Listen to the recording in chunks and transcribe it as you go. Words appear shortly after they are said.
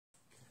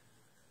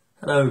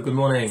Hello, good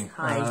morning.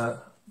 Hi.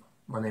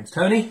 My name's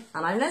Tony.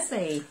 And I'm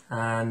Lesley.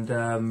 And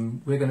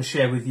we're going to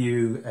share with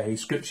you a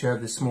scripture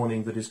this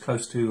morning that is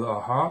close to our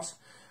heart.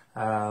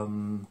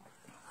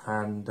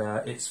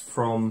 It's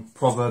from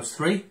Proverbs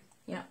 3,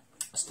 Yeah.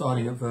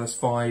 starting at verse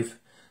 5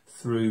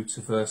 through to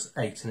verse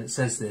 8. And it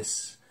says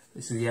this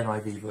is the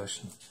NIV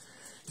version.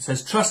 It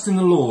says, "Trust in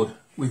the Lord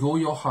with all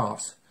your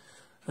heart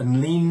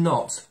and lean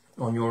not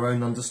on your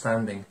own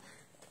understanding.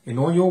 In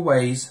all your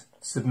ways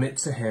submit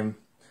to him,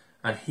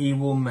 and he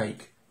will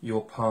make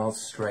your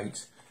paths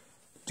straight.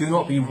 Do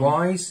not be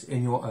wise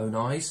in your own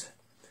eyes.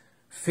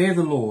 Fear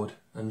the Lord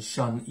and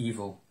shun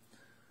evil.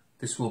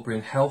 This will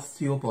bring health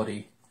to your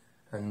body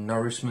and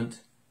nourishment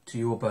to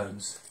your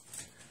bones."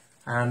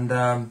 And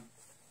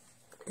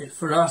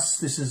for us,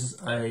 this is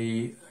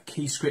a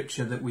key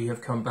scripture that we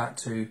have come back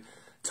to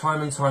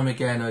time and time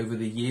again over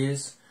the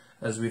years,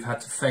 as we've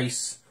had to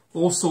face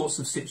all sorts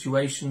of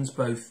situations,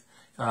 both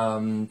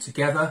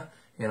together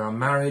in our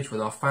marriage, with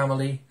our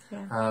family,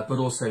 but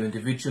also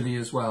individually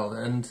as well.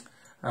 And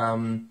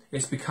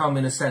it's become,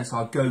 in a sense,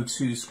 our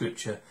go-to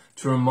scripture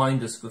to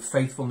remind us of the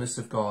faithfulness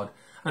of God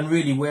and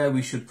really where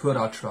we should put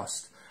our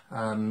trust,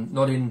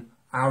 not in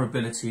our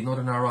ability, not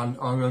in our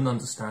own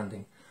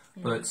understanding,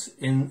 but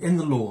in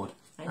the Lord.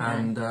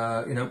 Amen.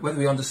 And whether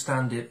we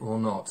understand it or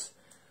not.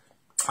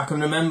 I can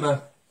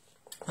remember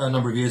a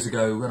number of years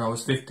ago when I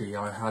was 50,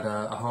 I had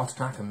a heart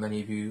attack, and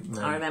many of you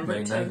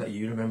may know that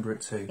you remember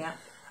it too. Yeah.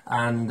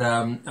 And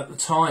at the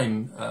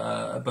time,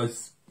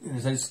 both in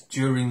a sense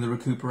during the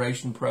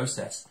recuperation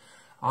process,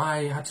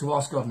 I had to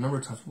ask God a number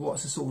of times,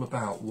 what's this all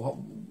about?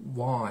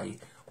 Why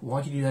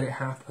did you let it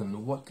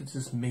happen? What does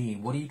this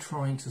mean? What are you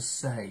trying to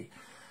say?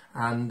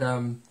 And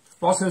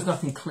whilst there was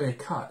nothing clear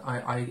cut,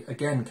 I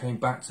again came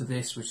back to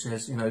this, which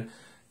says,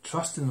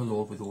 trust in the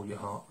Lord with all your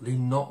heart,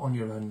 lean not on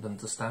your own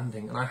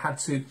understanding. And I had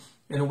to,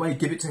 in a way,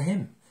 give it to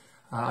him.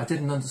 I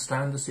didn't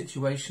understand the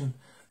situation,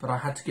 but I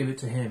had to give it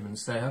to him and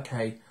say,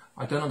 okay,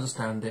 I don't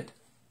understand it,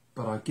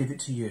 but I give it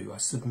to you. I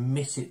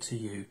submit it to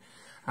you.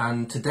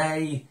 And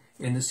today,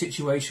 in the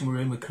situation we're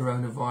in with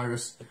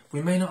coronavirus,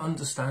 we may not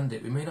understand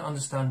it. We may not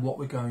understand what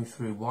we're going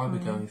through, why we're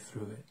going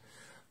through it.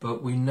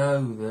 But we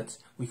know that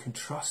we can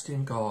trust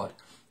in God,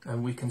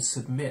 and we can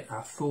submit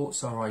our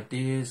thoughts, our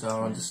ideas,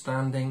 our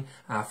understanding,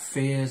 our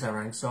fears,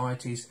 our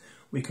anxieties.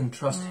 We can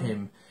trust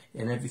him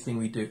in everything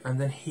we do,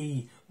 and then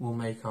he will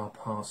make our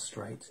path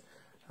straight.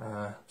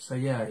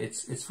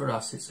 It's for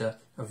us, it's a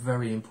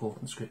very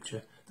important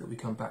scripture that we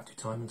come back to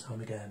time and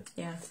time again.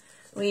 Yeah.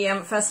 We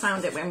first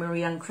found it when we were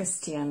young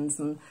Christians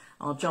and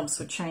our jobs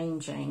were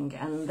changing,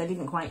 and they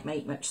didn't quite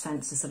make much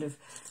sense to sort of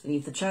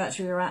leave the church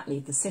we were at,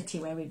 leave the city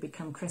where we'd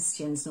become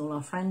Christians and all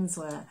our friends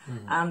were.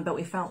 But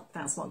we felt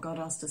that's what God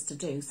asked us to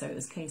do, so it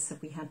was a case of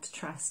we had to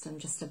trust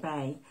and just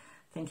obey,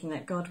 thinking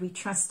that, God, we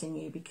trust in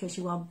you because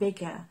you are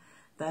bigger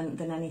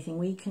than anything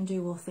we can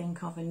do or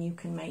think of, and you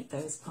can make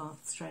those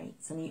paths straight.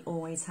 And he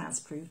always has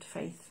proved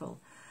faithful.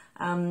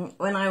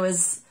 When I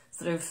was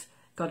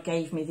God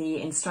gave me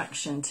the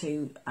instruction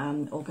to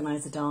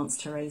organise a dance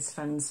to raise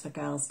funds for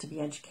girls to be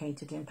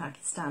educated in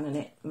Pakistan, and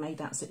it made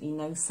absolutely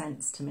no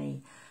sense to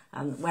me.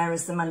 Where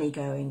is the money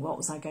going? What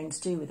was I going to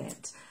do with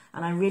it?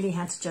 And I really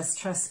had to just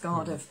trust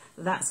God of,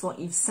 that's what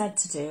you've said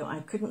to do.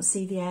 I couldn't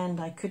see the end.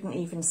 I couldn't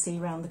even see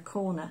around the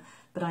corner,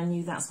 but I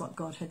knew that's what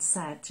God had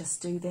said.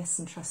 Just do this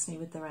and trust me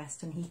with the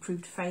rest. And he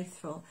proved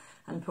faithful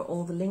and put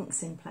all the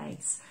links in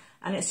place.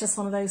 And it's just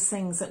one of those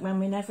things that when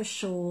we're never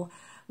sure,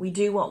 we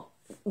do what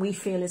we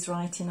feel is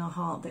right in our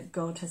heart that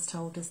God has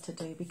told us to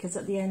do, because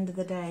at the end of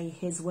the day,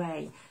 his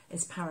way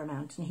is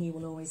paramount and he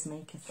will always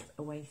make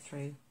a way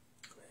through.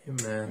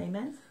 Amen.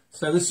 Amen.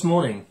 So this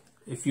morning,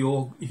 if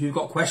you've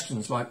got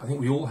questions, like I think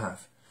we all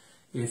have,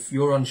 if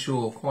you're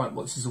unsure quite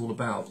what this is all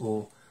about,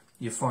 or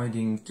you're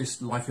finding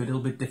just life a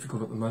little bit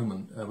difficult at the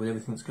moment with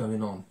everything that's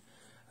going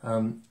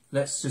on,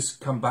 let's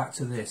just come back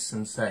to this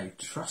and say,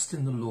 trust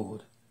in the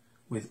Lord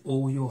with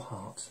all your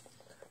heart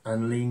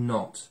and lean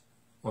not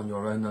on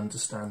your own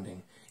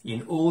understanding.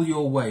 In all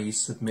your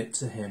ways submit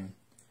to him.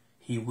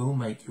 He will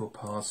make your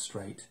paths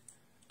straight.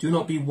 Do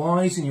not be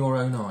wise in your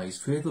own eyes.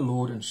 Fear the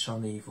Lord and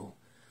shun evil.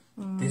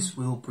 This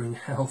will bring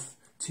health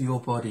to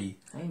your body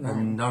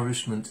and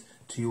nourishment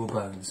to your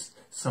bones.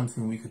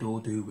 Something we could all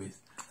do with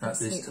at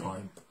this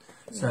time.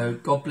 So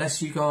God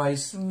bless you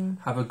guys.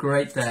 Have a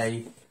great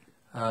day.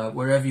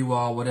 Wherever you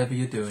are, whatever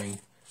you're doing,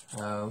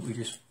 we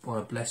just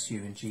want to bless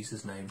you in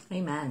Jesus' name.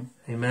 Amen.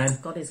 Amen.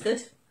 God is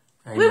good.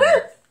 Amen.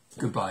 Woo-woo!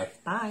 Goodbye.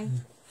 Bye.